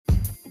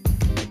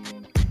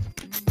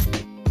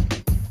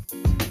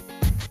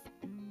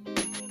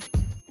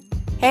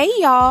Hey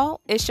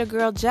y'all, it's your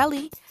girl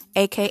Jelly,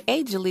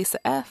 aka Jaleesa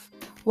F.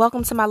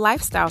 Welcome to my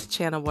Lifestyles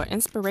channel where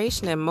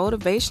inspiration and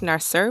motivation are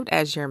served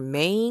as your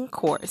main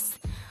course.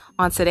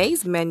 On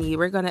today's menu,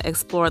 we're going to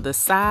explore the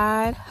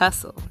side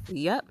hustle.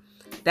 Yep,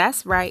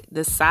 that's right,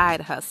 the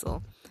side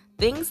hustle.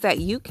 Things that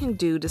you can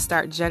do to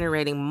start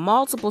generating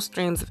multiple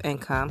streams of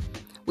income.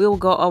 We will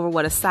go over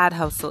what a side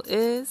hustle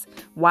is,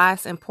 why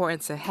it's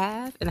important to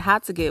have, and how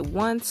to get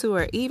 1, 2,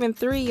 or even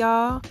 3,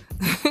 y'all.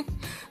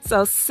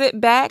 So sit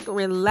back,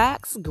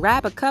 relax,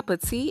 grab a cup of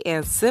tea,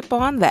 and sip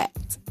on that.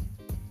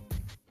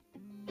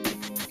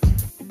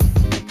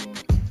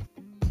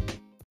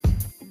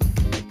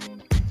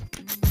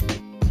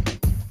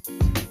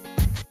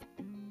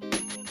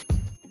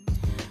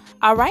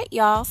 All right,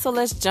 y'all, so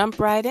let's jump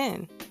right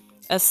in.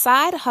 A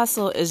side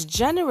hustle is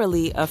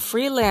generally a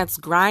freelance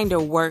grind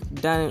or work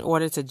done in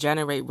order to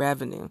generate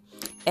revenue,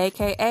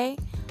 aka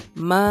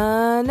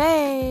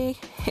money.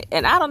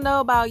 And I don't know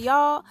about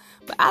y'all,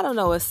 but I don't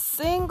know a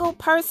single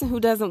person who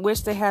doesn't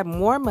wish they had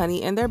more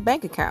money in their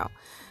bank account.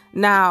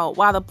 Now,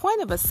 while the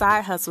point of a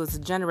side hustle is to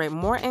generate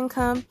more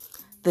income,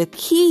 the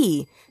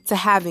key to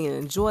having an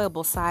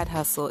enjoyable side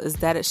hustle is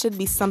that it should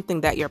be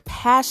something that you're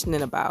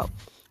passionate about,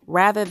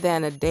 rather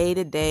than a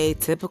day-to-day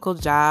typical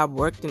job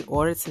worked in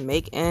order to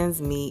make ends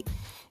meet.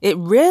 It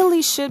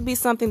really should be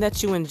something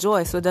that you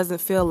enjoy so it doesn't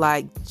feel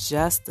like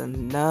just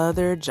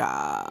another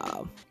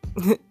job.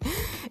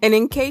 And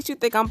in case you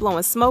think I'm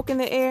blowing smoke in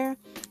the air,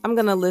 I'm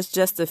going to list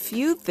just a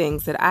few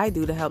things that I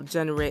do to help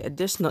generate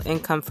additional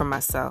income for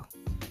myself.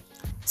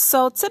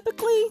 So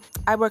typically,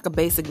 I work a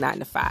basic 9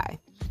 to 5.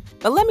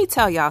 But let me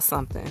tell y'all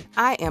something.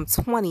 I am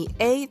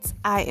 28,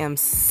 I am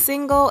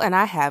single, and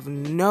I have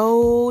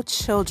no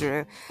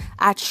children.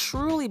 I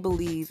truly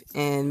believe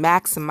in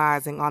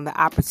maximizing on the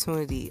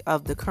opportunity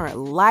of the current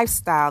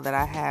lifestyle that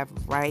I have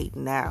right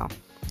now.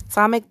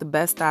 So I make the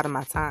best out of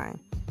my time.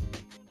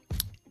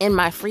 In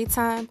my free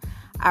time,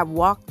 I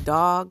walk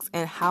dogs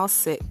and house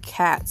sit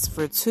cats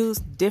for 2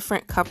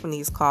 different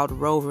companies called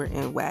Rover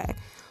and Wag.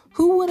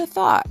 Who would have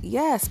thought?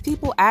 Yes,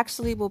 people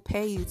actually will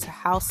pay you to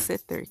house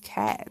sit their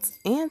cats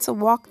and to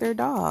walk their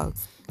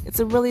dogs. It's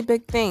a really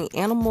big thing.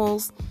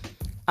 Animals,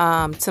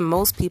 to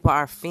most people,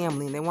 are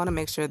family, and they want to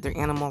make sure their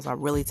animals are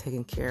really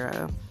taken care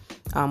of,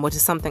 which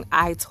is something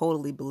I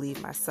totally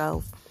believe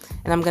myself.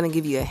 And I'm going to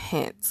give you a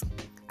hint.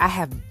 I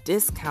have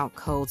discount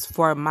codes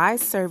for my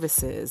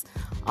services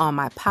on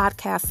my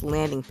podcast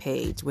landing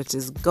page, which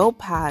is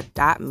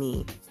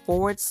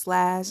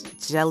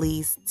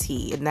gopod.me/Jellies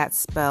Tea, and that's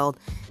spelled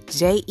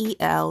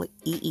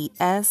JELEESTEA.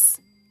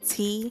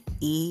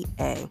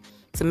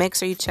 So make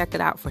sure you check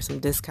it out for some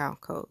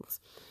discount codes.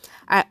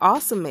 I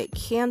also make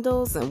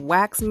candles and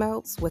wax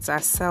melts, which I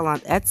sell on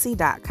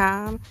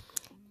Etsy.com.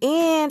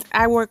 And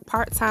I work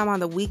part-time on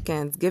the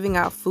weekends giving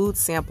out food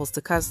samples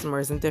to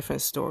customers in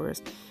different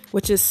stores,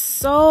 which is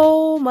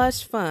so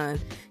much fun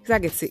because I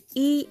get to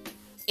eat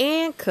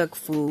and cook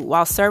food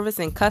while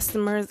servicing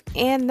customers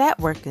and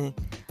networking.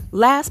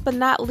 Last but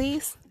not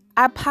least,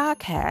 I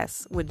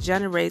podcast, which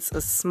generates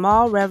a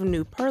small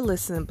revenue per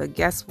listen, but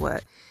guess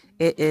what?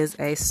 It is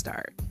a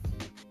start.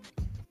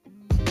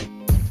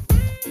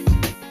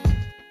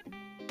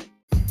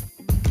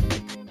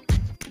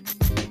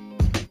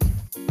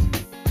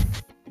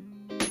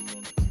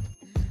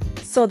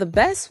 So the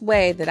best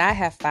way that I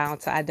have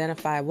found to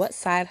identify what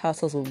side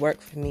hustles would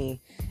work for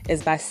me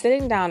is by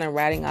sitting down and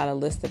writing out a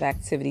list of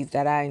activities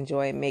that I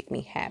enjoy and make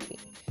me happy.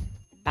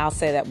 I'll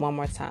say that one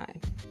more time.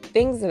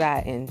 Things that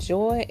I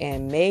enjoy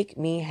and make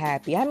me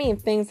happy. I mean,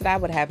 things that I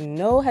would have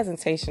no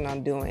hesitation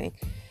on doing.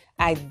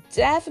 I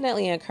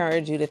definitely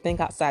encourage you to think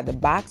outside the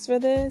box for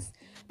this,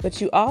 but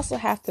you also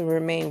have to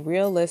remain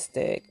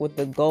realistic with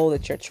the goal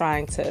that you're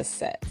trying to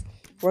set.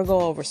 We'll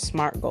go over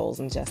SMART goals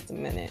in just a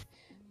minute.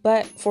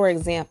 But for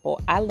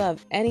example, I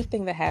love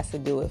anything that has to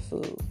do with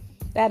food.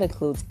 That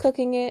includes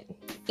cooking it,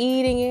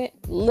 eating it,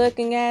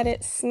 looking at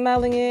it,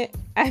 smelling it.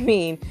 I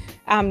mean,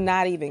 I'm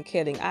not even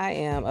kidding. I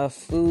am a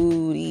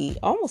foodie,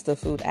 almost a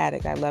food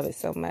addict. I love it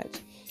so much.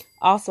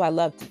 Also, I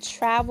love to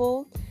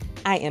travel.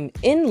 I am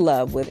in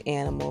love with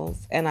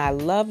animals, and I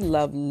love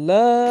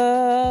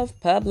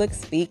public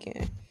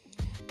speaking.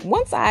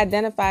 Once I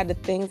identified the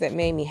things that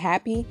made me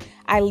happy,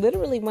 I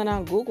literally went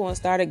on Google and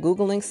started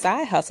Googling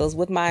side hustles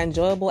with my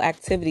enjoyable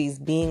activities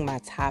being my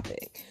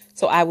topic.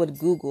 So I would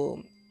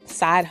Google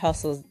side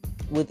hustles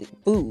with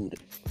food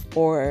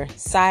or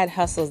side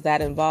hustles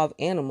that involve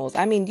animals.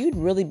 I mean, you'd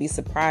really be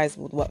surprised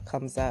with what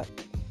comes up.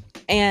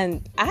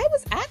 And I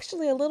was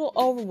actually a little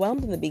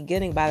overwhelmed in the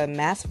beginning by the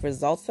massive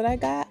results that I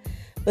got.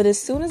 But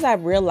as soon as I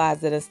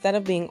realized that instead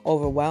of being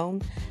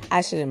overwhelmed, I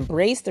should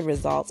embrace the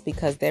results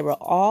because they were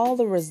all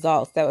the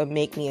results that would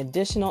make me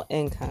additional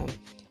income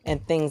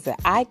and things that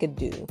I could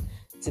do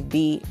to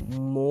be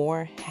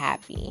more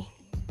happy.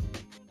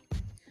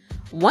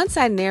 Once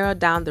I narrowed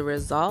down the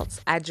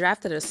results, I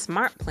drafted a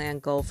SMART plan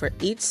goal for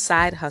each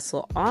side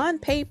hustle on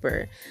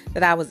paper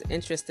that I was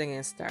interested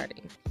in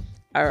starting.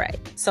 All right,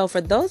 so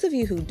for those of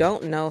you who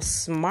don't know,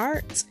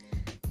 SMART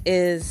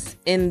is,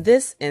 in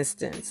this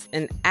instance,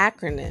 an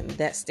acronym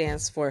that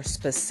stands for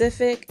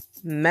specific,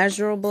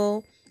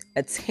 measurable,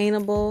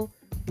 attainable,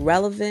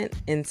 relevant,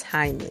 and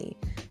timely.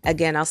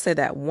 Again, I'll say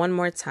that one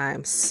more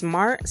time.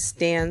 SMART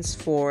stands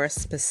for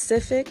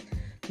specific,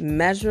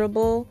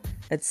 measurable,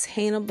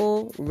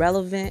 attainable,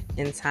 relevant,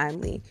 and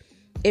timely.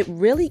 It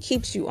really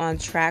keeps you on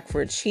track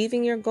for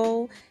achieving your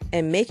goal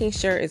and making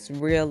sure it's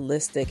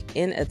realistic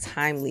in a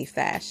timely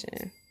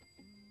fashion.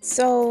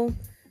 So,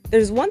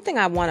 there's one thing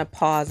I want to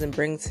pause and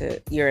bring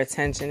to your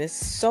attention. It's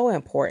so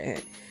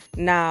important.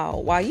 Now,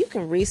 while you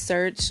can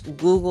research,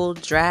 Google,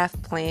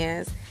 draft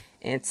plans,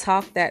 and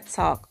talk that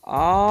talk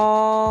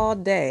all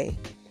day,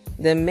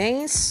 the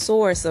main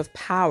source of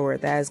power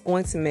that is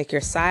going to make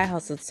your side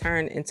hustle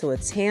turn into a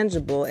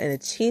tangible and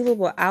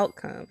achievable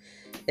outcome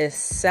is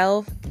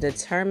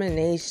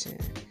self-determination.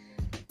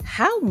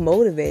 How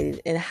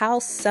motivated and how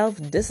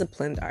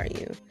self-disciplined are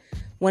you?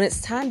 When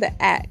it's time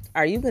to act,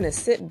 are you going to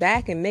sit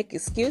back and make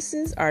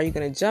excuses, or are you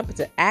going to jump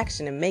into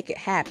action and make it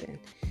happen?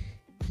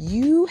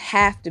 You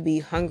have to be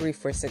hungry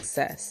for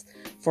success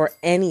for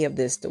any of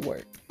this to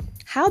work.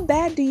 How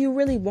bad do you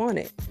really want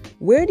it?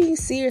 Where do you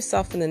see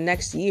yourself in the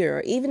next year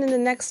or even in the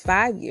next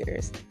 5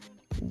 years?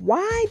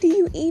 Why do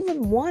you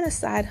even want a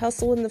side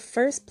hustle in the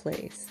first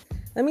place?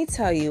 Let me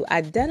tell you,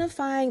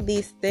 identifying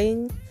these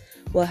things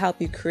will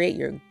help you create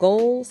your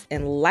goals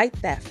and light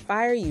that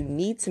fire you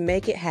need to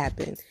make it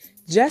happen.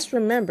 Just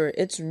remember,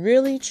 it's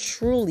really,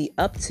 truly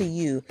up to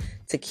you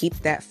to keep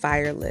that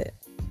fire lit.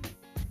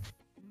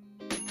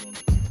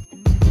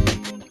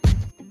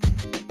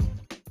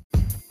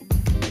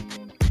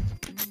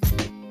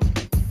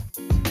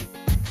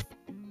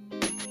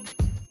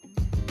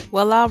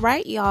 Well, all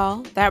right,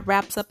 y'all. That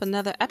wraps up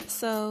another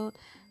episode.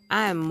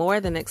 I am more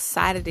than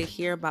excited to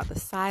hear about the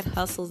side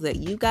hustles that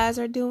you guys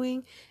are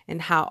doing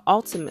and how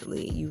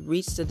ultimately you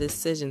reached a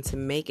decision to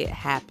make it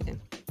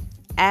happen.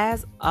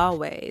 As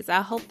always,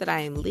 I hope that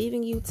I am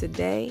leaving you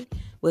today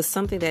with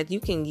something that you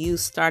can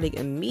use starting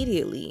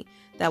immediately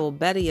that will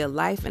better your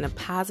life in a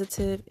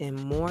positive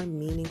and more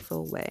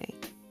meaningful way.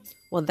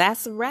 Well,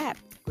 that's a wrap.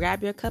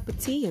 Grab your cup of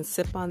tea and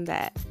sip on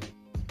that.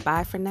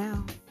 Bye for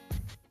now.